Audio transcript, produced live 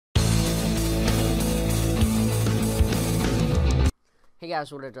Hey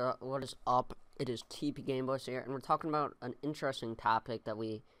guys, what is up? It is TP Gameboys here, and we're talking about an interesting topic that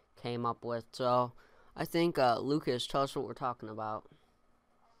we came up with. So, I think Lucas, tell us what we're talking about.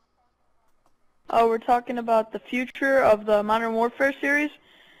 Oh, we're talking about the future of the Modern Warfare series.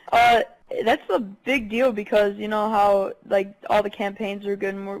 That's a big deal because you know how like all the campaigns are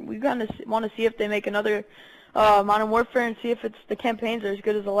good, and we kind of want to see if they make another Modern Warfare and see if the campaigns are as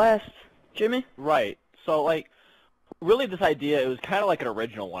good as the last. Jimmy? Right. So, really this idea, it was kind of like an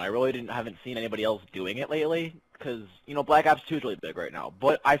original one. I really haven't seen anybody else doing it lately, because, Black Ops 2 is really big right now.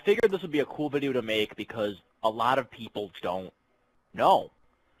 But I figured this would be a cool video to make because a lot of people don't know.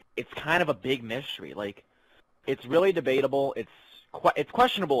 It's kind of a big mystery. It's really debatable. It's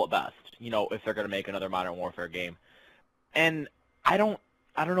questionable at best, if they're going to make another Modern Warfare game. And I don't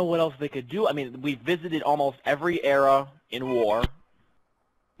know what else they could do. I mean, we've visited almost every era in war.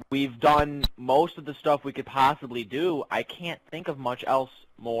 We've done most of the stuff we could possibly do. I can't think of much else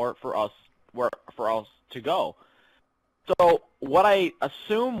more for us to go. So what I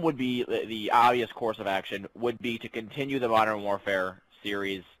assume would be the obvious course of action would be to continue the Modern Warfare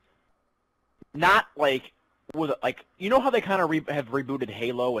series. Not how they kind of have rebooted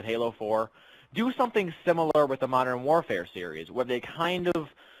Halo with Halo 4. Do something similar with the Modern Warfare series, where they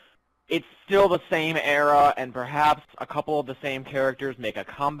it's still the same era, and perhaps a couple of the same characters make a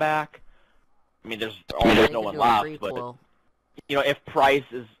comeback. I mean, there's no one left, but if Price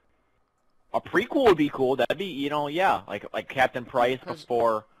is a prequel would be cool. That'd be, yeah, like Captain Price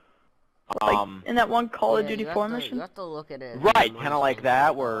before. In that one Call of Duty 4 mission. You have to look at it. Right, kind of like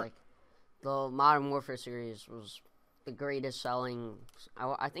that, where the Modern Warfare series was the greatest selling.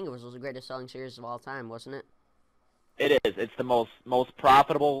 I think it was the greatest selling series of all time, wasn't it? It is. It's the most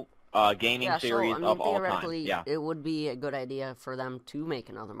profitable gaming series of all time. Yeah. It would be a good idea for them to make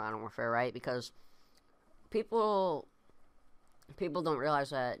another Modern Warfare, right? Because people don't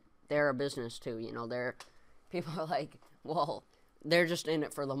realize that they're a business too. People are like, well, they're just in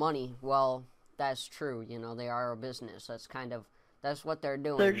it for the money. Well, that's true. They are a business. That's what they're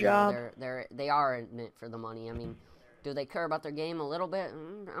doing. Their job. They are in it for the money. I mean, do they care about their game a little bit?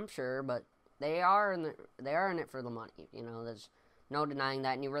 I'm sure, but they are in it for the money. There's no denying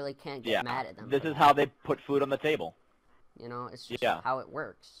that, and you really can't get mad at them. This is how they put food on the table. It's just how it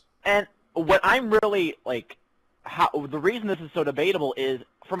works. And what I'm really, the reason this is so debatable is,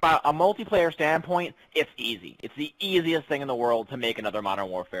 from a multiplayer standpoint, it's easy. It's the easiest thing in the world to make another Modern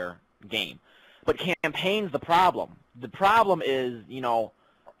Warfare game. But campaign's the problem. The problem is,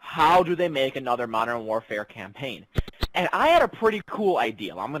 how do they make another Modern Warfare campaign? And I had a pretty cool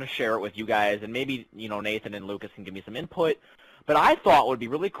idea. I'm going to share it with you guys, and maybe, Nathan and Lucas can give me some input. But I thought what would be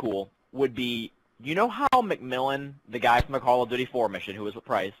really cool would be, how McMillan, the guy from the Call of Duty 4 mission, who was with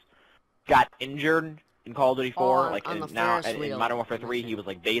Price, got injured in Call of Duty 4? In Modern Warfare 3, he was,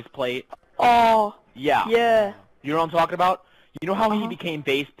 base plate. Oh. Yeah. Yeah. You know what I'm talking about? You know how he became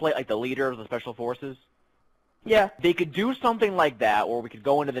base plate, like the leader of the Special Forces? Yeah. They could do something like that, or we could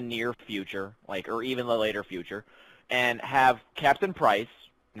go into the near future, or even the later future, and have Captain Price,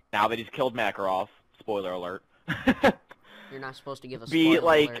 now that he's killed Makarov, spoiler alert, You're not supposed to give a be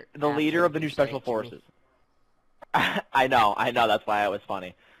spoiler alert the leader of the new Special Forces. I know, that's why it was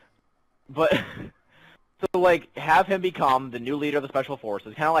funny. But, so, have him become the new leader of the Special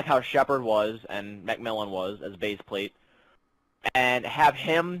Forces, kind of like how Shepard was and McMillan was as base plate, and have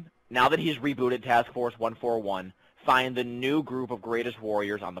him, now that he's rebooted Task Force 141, find the new group of greatest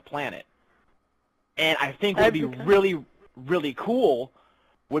warriors on the planet. And I think what would be really, really cool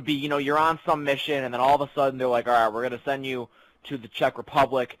would be, you're on some mission, and then all of a sudden they're like, all right, we're going to send you to the Czech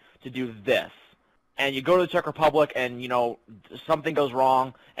Republic to do this. And you go to the Czech Republic, and, something goes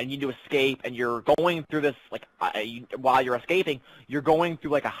wrong, and you need to escape, and you're going through this, while you're escaping, you're going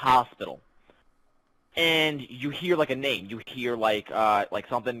through, a hospital. And you hear, a name. You hear,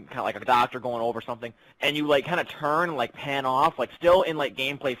 something, kind of like a doctor going over something, and you, kind of turn and, pan off, still in,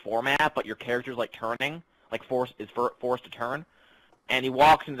 gameplay format, but your character's, turning, forced to turn. And he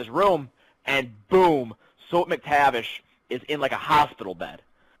walks in this room, and boom, Soap McTavish is in, a hospital bed.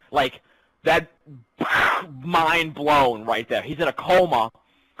 That, mind blown right there. He's in a coma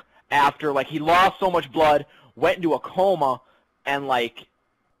after, he lost so much blood, went into a coma, and,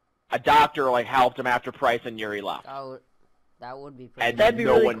 a doctor, helped him after Price and Yuri left. That would be pretty And that'd be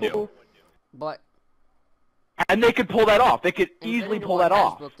no really one cool. knew. But And they could pull that off. They could easily pull that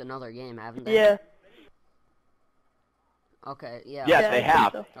off. Booked another game, haven't they? Yeah. Okay, yeah. Yes, they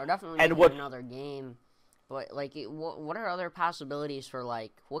have. So. They're definitely And making another game. But, what are other possibilities for,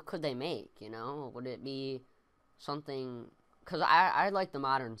 what could they make, Would it be something... Because I like the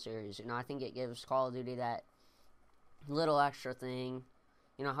modern series, I think it gives Call of Duty that little extra thing.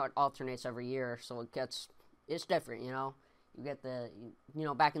 You know how it alternates every year, so it's different. You know, you get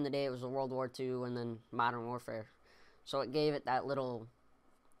back in the day it was the World War II and then Modern Warfare, so it gave it that little,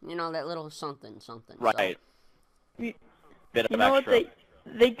 that little something. Right. You, Bit of you know extra. what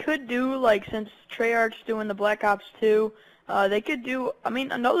they could do, like, since Treyarch's doing the Black Ops 2, they could do, I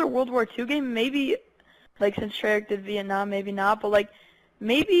mean, another World War II game, maybe, like, since Treyarch did Vietnam, maybe not, but, like,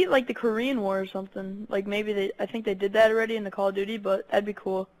 maybe, like, the Korean War or something. Like, maybe I think they did that already in the Call of Duty, but that'd be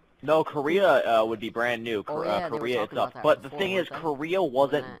cool. No, Korea would be brand new. Oh, yeah, they were Korea talking itself. about that But the before, thing is, weren't they? Korea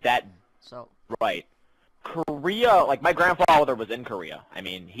wasn't that So right. Korea, like my grandfather was in Korea. I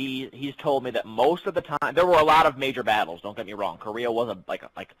mean, he's told me that most of the time there were a lot of major battles. Don't get me wrong. Korea was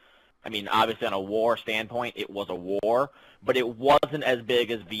I mean, obviously on a war standpoint, it was a war, but it wasn't as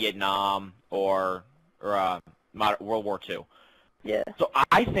big as Vietnam or World War II. Yeah. So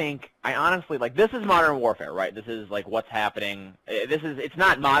I honestly, like, this is Modern Warfare, right? This is, like, what's happening. It's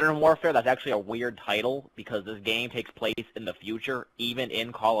not Modern Warfare. That's actually a weird title because this game takes place in the future, even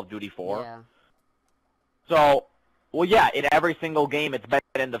in Call of Duty 4. yeah, So, well, yeah, in every single game, it's been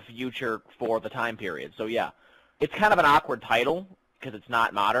in the future for the time period. So, yeah, it's kind of an awkward title because it's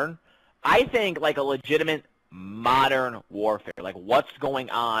not modern. I think, like, a legitimate Modern Warfare, like, what's going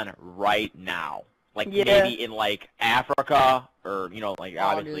on right now? Like, Yeah. maybe in, like, Africa or, like, dude,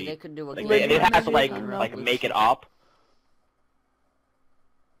 obviously, they could do a like, good they have to, like, Revolution. make it up.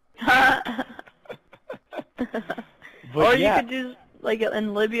 Or yeah. you could do, like,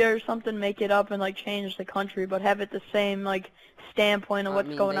 in Libya or something, make it up and, like, change the country, but have it the same, like, standpoint of I what's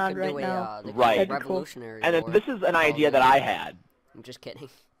mean, going they on could right do now. they could Right. do a That'd be cool. Revolutionary And then War. this is an Call idea of that I Duty. had. I'm just kidding.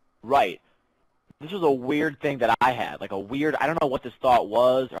 Right. This was a weird thing that I had. Like, I don't know what this thought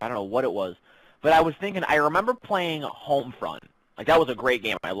was, or I don't know what it was. But I was thinking, I remember playing Homefront. Like, that was a great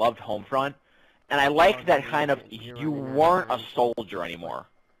game. I loved Homefront. And I liked that kind of, you weren't a soldier anymore.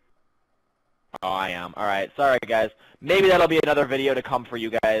 Oh, I am. Alright, sorry guys. Maybe that'll be another video to come for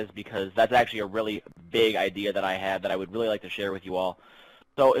you guys, because that's actually a really big idea that I had that I would really like to share with you all.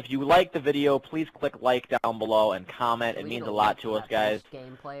 So if you like the video, please click like down below and comment. It We means need a to lot look to at us, guys. this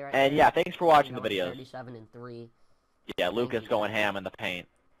gameplay right And there. yeah, thanks for watching You the know, videos. 37-3. Yeah, Lucas you, going guys. ham in the paint.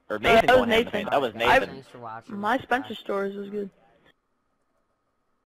 Or that Nathan was going ham in the Nathan. paint. That was Alright, guys, Nathan. thanks for watching. My Bye. Spencer stories was good.